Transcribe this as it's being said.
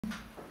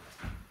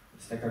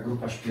jest taka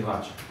grupa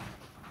śpiewaczy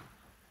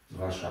w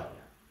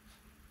Warszawie.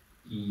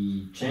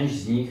 I część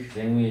z nich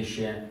zajmuje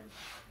się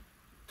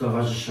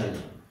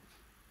towarzyszeniem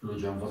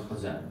ludziom w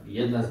odchodzeniu.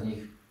 Jedna z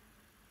nich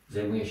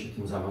zajmuje się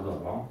tym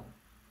zawodowo.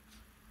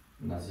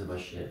 Nazywa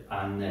się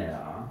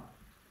Anea.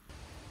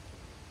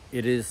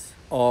 It is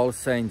All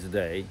Saints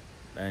Day,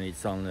 and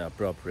it's only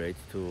appropriate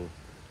to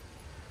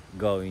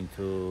go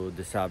into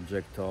the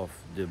subject of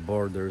the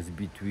borders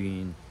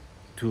between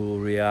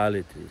two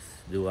realities,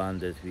 the one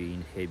that we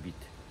inhabit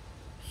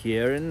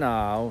here and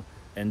now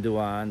and the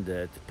one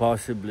that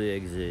possibly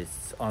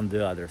exists on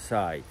the other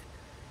side.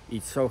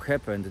 It so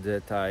happened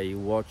that I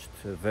watched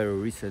very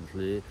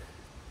recently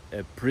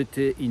a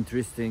pretty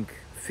interesting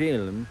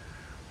film,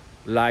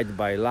 Light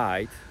by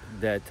Light,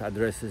 that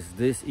addresses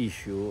this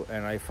issue,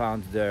 and I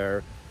found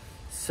there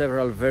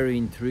several very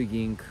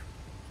intriguing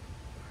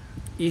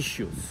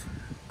issues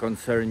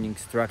concerning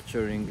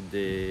structuring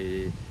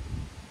the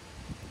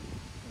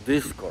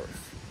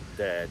discourse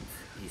that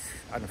is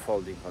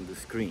unfolding on the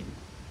screen.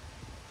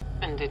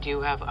 And did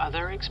you have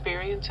other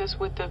experiences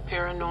with the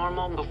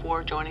paranormal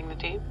before joining the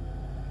team?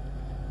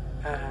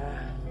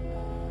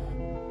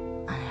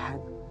 I had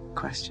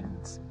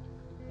questions.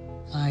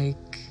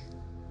 Like...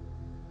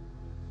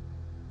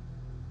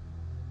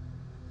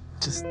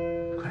 just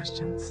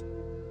questions.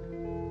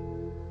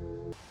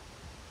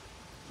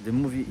 The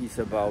movie is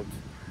about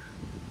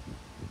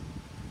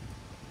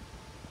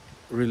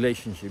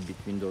relationship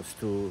between those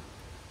two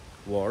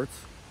worlds,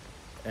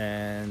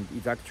 and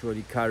it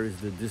actually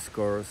carries the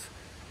discourse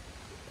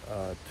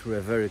through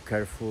a very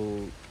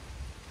careful,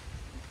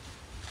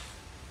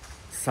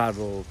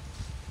 subtle,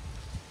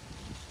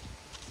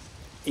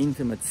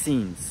 intimate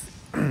scenes,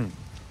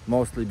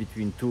 mostly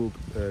between two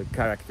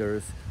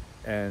characters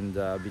and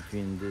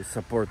between the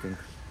supporting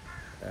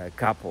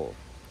couple,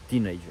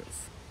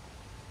 teenagers.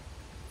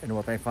 And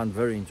what I found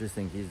very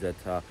interesting is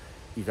that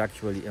it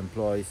actually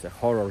employs a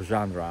horror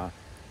genre,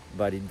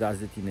 but it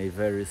does it in a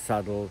very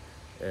subtle,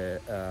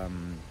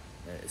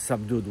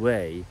 subdued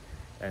way.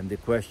 And the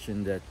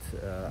question that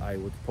I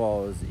would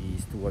pose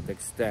is, to what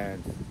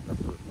extent, not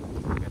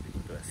to get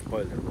into a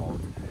spoiler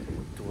mode,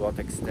 to what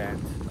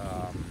extent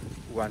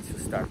once you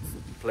start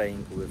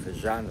playing with a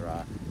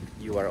genre,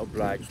 you are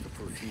obliged to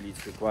fulfill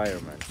its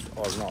requirements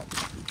or not.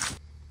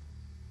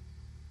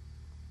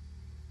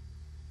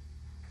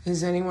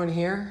 Is anyone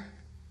here?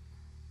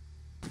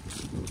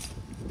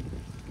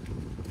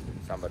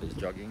 Somebody's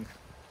jogging.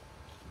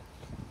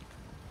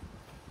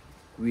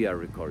 We are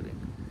recording.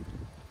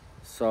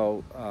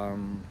 So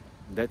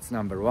that's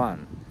number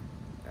one.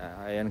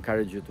 I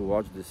encourage you to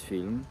watch this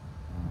film.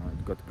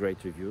 It got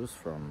great reviews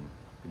from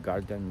The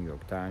Guardian, New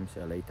York Times,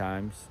 LA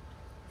Times.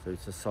 So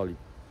it's a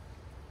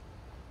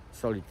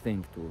solid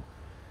thing to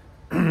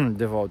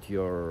devote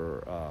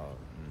your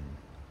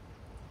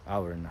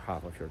hour and a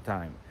half of your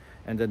time.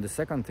 And then the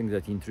second thing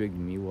that intrigued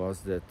me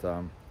was that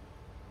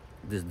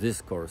this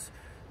discourse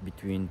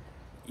between,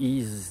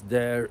 is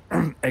there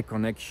a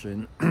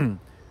connection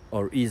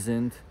or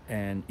isn't,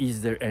 and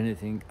is there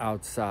anything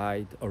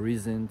outside or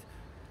isn't,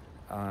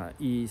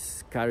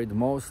 is carried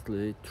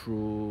mostly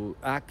through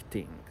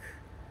acting.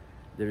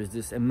 There is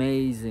this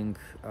amazing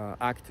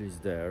actress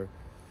there,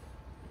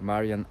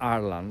 Marian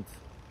Arland,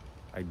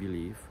 I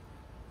believe,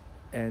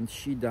 and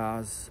she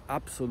does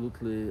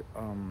absolutely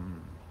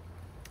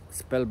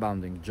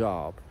spellbinding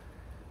job,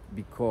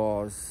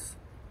 because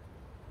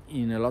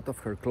in a lot of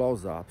her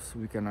close-ups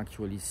we can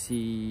actually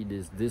see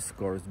this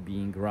discourse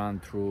being run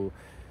through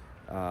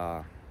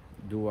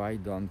do I,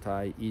 don't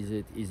I, is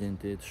it,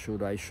 isn't it,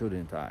 should I,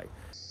 shouldn't I.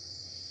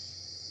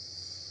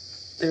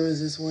 There was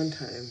this one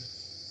time,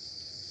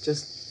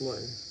 just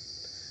one,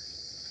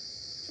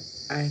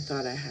 I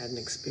thought I had an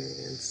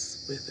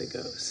experience with a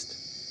ghost.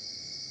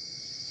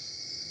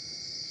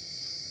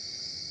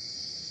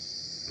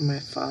 My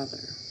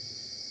father.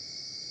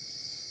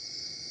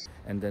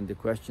 And then the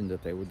question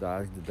that I would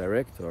ask the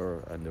director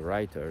and the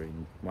writer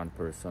in one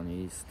person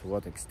is, to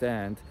what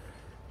extent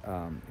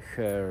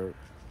her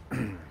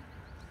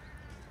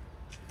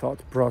thought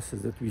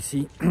process that we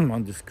see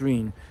on the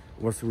screen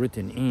was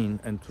written in,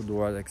 and to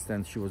what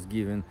extent she was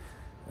given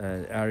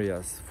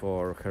areas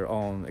for her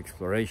own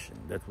exploration.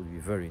 That would be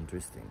very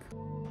interesting.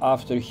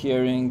 After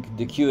hearing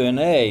the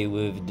Q&A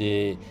with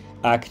the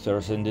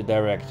actors and the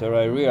director,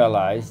 I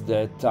realized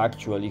that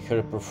actually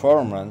her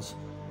performance,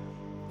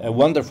 a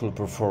wonderful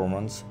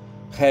performance,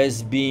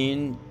 has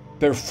been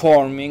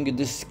performing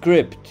the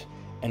script.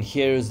 And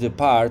here is the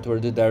part where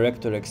the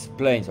director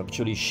explains,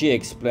 actually she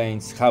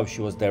explains how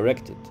she was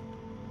directed.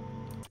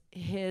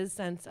 His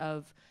sense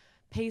of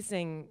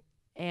pacing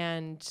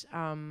and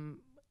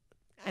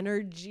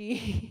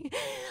energy,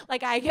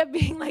 like I kept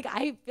being like,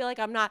 I feel like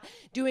I'm not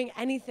doing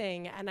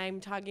anything and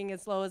I'm talking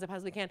as slow as I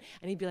possibly can,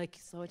 and he'd be like,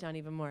 slow it down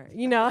even more,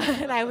 you know.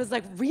 And I was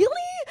like, really,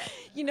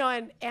 you know,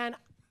 and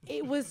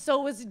it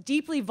was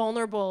deeply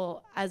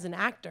vulnerable as an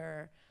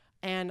actor,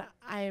 and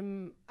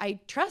I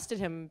trusted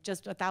him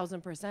just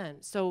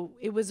 1,000%. So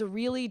it was a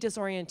really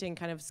disorienting,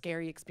 kind of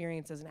scary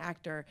experience as an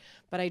actor,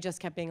 but I just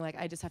kept being like,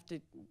 I just have to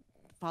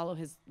follow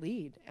his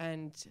lead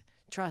and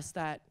trust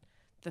that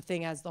the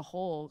thing as the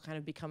whole kind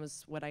of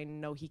becomes what I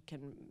know he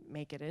can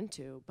make it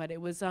into. But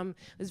it was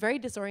very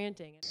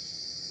disorienting.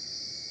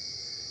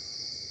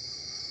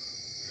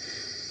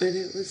 But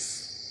it was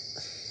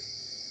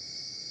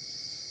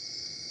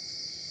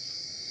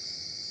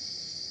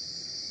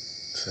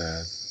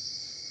sad.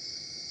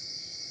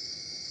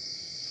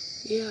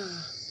 Yeah.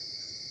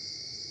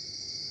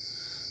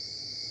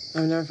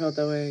 I've never felt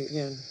that way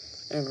again,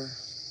 ever.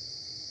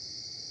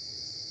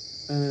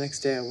 And the next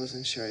day I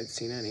wasn't sure I'd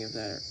seen any of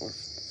that or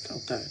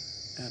felt that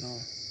at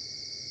all.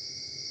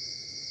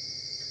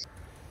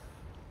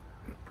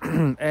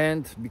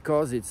 And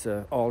because it's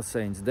All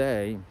Saints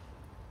Day,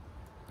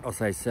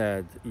 as I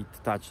said, it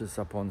touches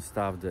upon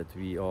stuff that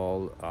we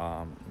all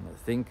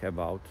think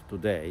about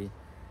today,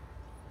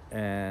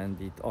 and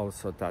it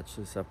also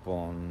touches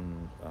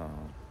upon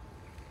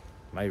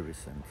my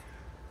recent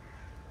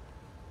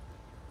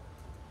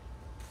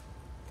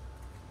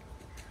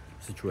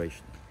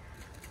situation.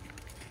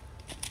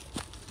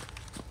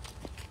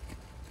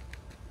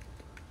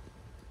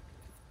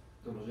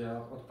 To może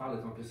ja odpalę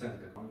tą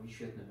piosenkę, on mówi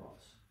świetny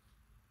pomysł.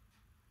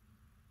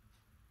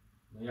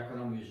 No jak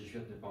ona mówi, że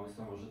świetny pomysł,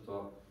 to może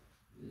to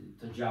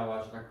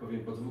działa, że tak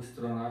powiem, po dwóch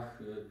stronach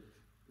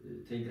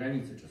tej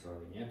granicy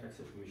czasowej, nie? Tak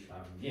sobie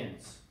pomyślałem,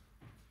 więc...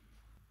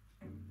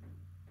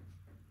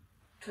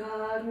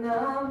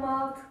 Czarna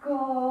matko,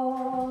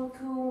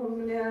 otul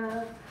mnie,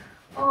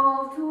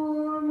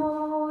 otul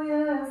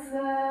moje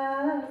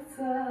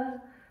serce,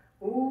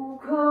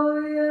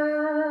 ukoj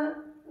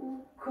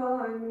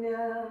mnie,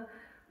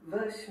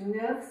 weź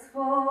mnie w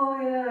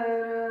swoje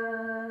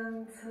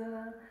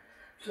ręce.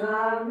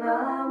 Czarna